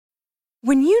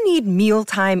When you need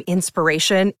mealtime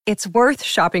inspiration, it's worth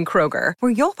shopping Kroger,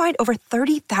 where you'll find over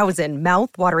 30,000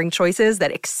 mouth-watering choices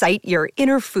that excite your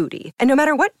inner foodie. And no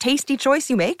matter what tasty choice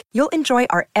you make, you'll enjoy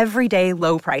our everyday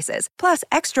low prices, plus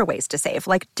extra ways to save,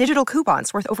 like digital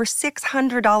coupons worth over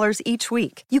 $600 each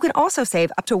week. You can also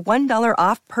save up to $1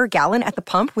 off per gallon at the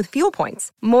pump with fuel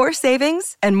points. More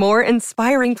savings and more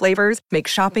inspiring flavors make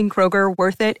shopping Kroger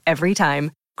worth it every time.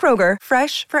 Kroger,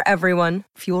 fresh for everyone.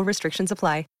 Fuel restrictions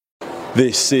apply.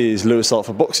 This is Lewis Hart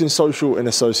for Boxing Social in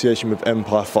association with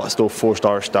Empire Fight Store, Forged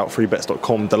Irish Stout,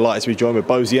 freebets.com. Delighted to be joined with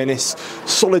Bozy Ennis.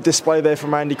 Solid display there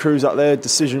from Andy Cruz out there,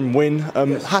 decision win.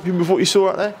 Yes. Happy with what you saw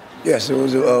out there? Yes, it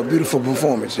was a beautiful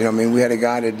performance. You know what I mean? We had a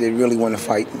guy that did really want to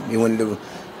fight. He wanted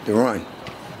to run.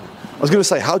 I was going to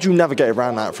say, how do you navigate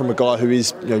around that from a guy who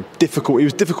is, difficult? He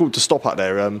was difficult to stop out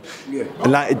there, and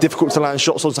difficult to land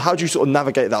shots on. So how do you sort of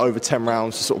navigate that over 10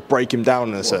 rounds to sort of break him down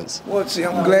in a sense? Well, see,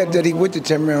 I'm glad that he went to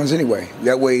 10 rounds anyway.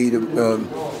 That way, you know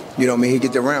what I mean, he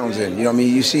get the rounds in. You know what I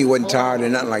mean? You see he wasn't tired or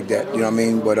nothing like that. You know what I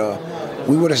mean? But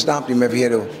we would have stopped him if he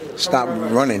had to stop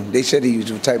running. They said he was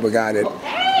the type of guy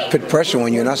that put pressure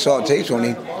on you, and I saw tapes on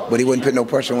him, but he wouldn't put no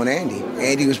pressure on Andy.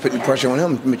 Andy was putting pressure on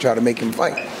him to try to make him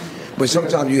fight. But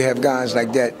sometimes you have guys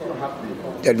like that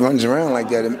runs around like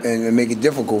that and make it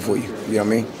difficult for you. You know what I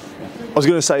mean? I was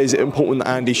going to say, is it important that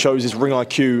Andy shows his ring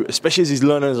IQ, especially as he's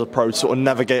learning as a pro, to sort of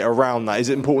navigate around that? Is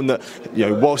it important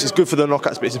that, whilst it's good for the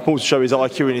knockouts, but it's important to show his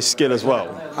IQ and his skill as well?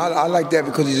 I like that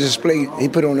because he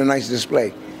put on a nice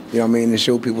display. You know what I mean? To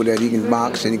show people that he can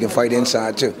box and he can fight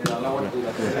inside too.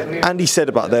 Andy said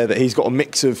about there that he's got a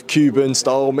mix of Cuban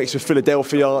style, mixed with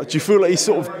Philadelphia. Do you feel like he's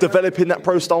sort of developing that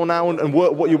pro style now and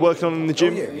what you're working on in the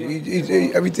gym? Oh,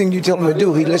 yeah, everything you tell him to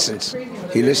do, he listens.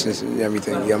 He listens to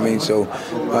everything. You know what I mean? So,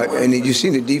 and you see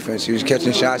the defense. He was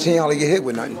catching shots. He ain't hardly get hit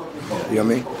with nothing. You know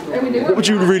what I mean? What would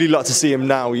you really like to see him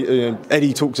now?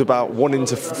 Eddie talks about wanting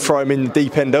to throw him in the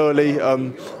deep end early.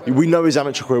 We know his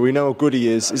amateur career. We know how good he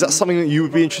is. Is that something that you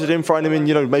would be interested in, throwing him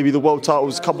in, maybe the world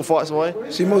titles a couple fights away?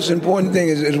 See, most important thing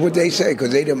is what they say,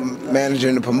 because they the manager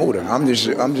and the promoter. I'm just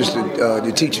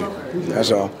the teacher.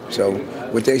 That's all. So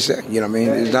what they say, you know what I mean?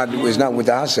 It's not what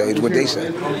I say. It's what they say.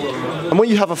 And when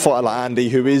you have a fighter like Andy,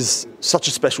 who is such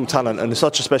a special talent and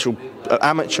such a special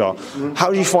amateur,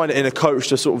 how do you find it in a coach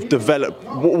to sort of develop?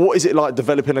 What is it like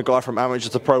developing a guy from amateur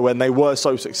to pro when they were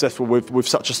so successful with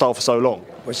such a style for so long?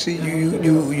 Well, see,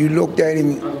 you looked at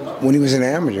him when he was an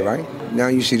amateur, right? Now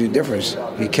you see the difference.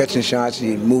 He catching shots,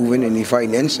 he moving, and he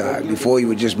fighting inside. Before he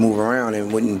would just move around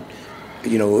and wouldn't,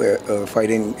 fight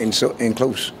in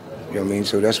close. You know what I mean?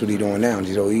 So that's what he's doing now.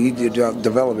 So he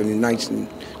developing nice and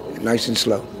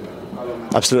slow.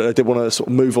 Absolutely. I did want to sort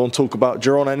of move on, talk about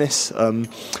Jaron Ennis.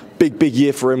 Big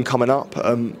year for him coming up.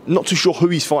 Not too sure who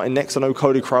he's fighting next. I know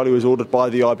Cody Crowley was ordered by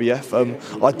the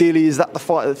IBF. Ideally, is that the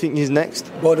fight I think is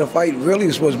next? Well, the fight really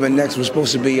was supposed to be next. Was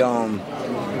supposed to be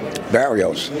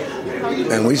Barrios,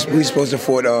 and we supposed to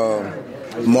fight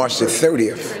March the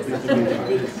 30th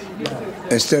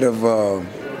instead of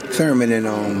Thurman and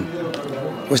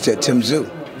Tim Tszyu.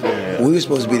 We were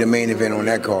supposed to be the main event on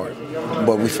that card,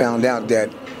 but we found out that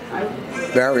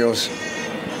Barrios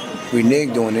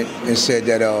reneged on it and said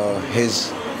that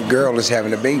his girl is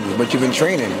having a baby. But you've been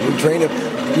training.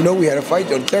 We had a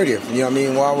fight on the 30th. You know what I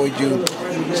mean? Why would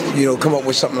you come up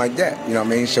with something like that? You know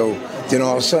what I mean? So then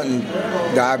all of a sudden,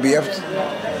 the IBF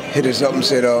hit us up and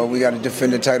said, we got to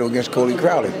defend the title against Coley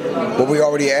Crowley. But we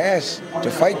already asked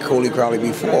to fight Coley Crowley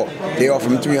before. They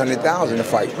offered him $300,000 to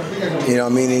fight. You know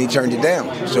what I mean? And he turned it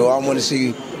down. So I want to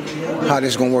see how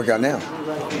this is going to work out now.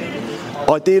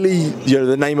 Ideally,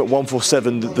 the name at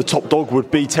 147, the top dog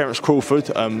would be Terence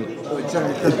Crawford.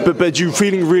 But do you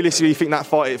realistically think that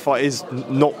fight is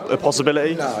not a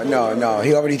possibility? No.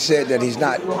 He already said that he's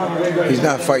not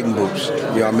fighting Boots. You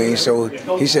know what I mean? So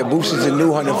he said Boots is the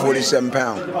new 147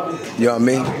 pound. You know what I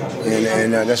mean?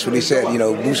 And that's what he said.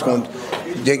 Boots going to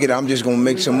dig it. I'm just going to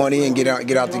make some money and get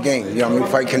out the game. You know what I mean?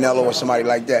 Fight Canelo or somebody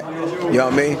like that. You know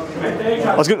what I mean?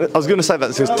 I was going to say that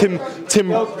because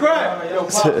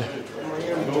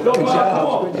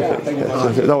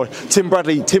Tim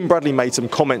Bradley made some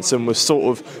comments and was sort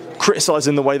of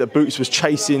criticising the way that Boots was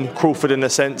chasing Crawford in a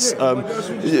sense.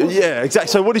 Yeah, exactly.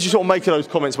 So what did you sort of make of those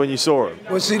comments when you saw him?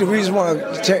 Well, see, the reason why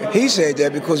he said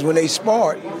that because when they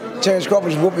sparred, Terence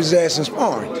Crawford whooped his ass in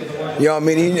sparring. You know what I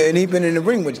mean? And he been in the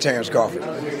ring with Terence Crawford.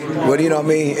 But you know what I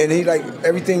mean? And he like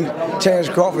everything Terence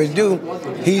Crawford do,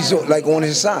 he's like on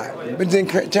his side. But then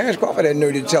Terence Crawford had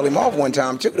nerve to tell him off one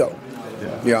time too, though.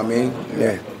 You know what I mean?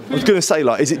 Yeah. I was going to say,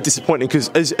 like, is it disappointing? Because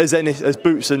as Ennis, as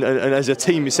Boots and as a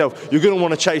team yourself, you're going to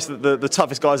want to chase the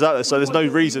toughest guys out there, so there's no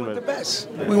reason. The best.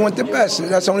 We want the best.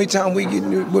 That's the only time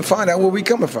we'll find out where we're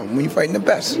coming from, when you're fighting the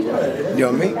best. You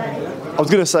know what I mean? I was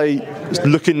going to say,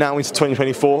 looking now into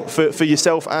 2024, for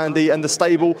yourself, Andy, and the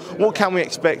stable, what can we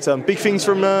expect? Big things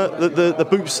from the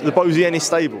Boots, the Bozy Ennis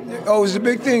stable? Oh, it's the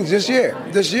big things this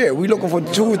year. We're looking for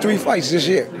 2 or 3 fights this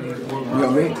year. You know what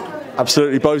I mean?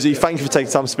 Absolutely, Bozy. Thank you for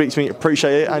taking time to speak to me.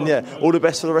 Appreciate it. And yeah, all the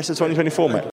best for the rest of 2024,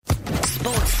 mate.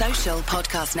 Sports Social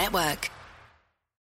Podcast Network.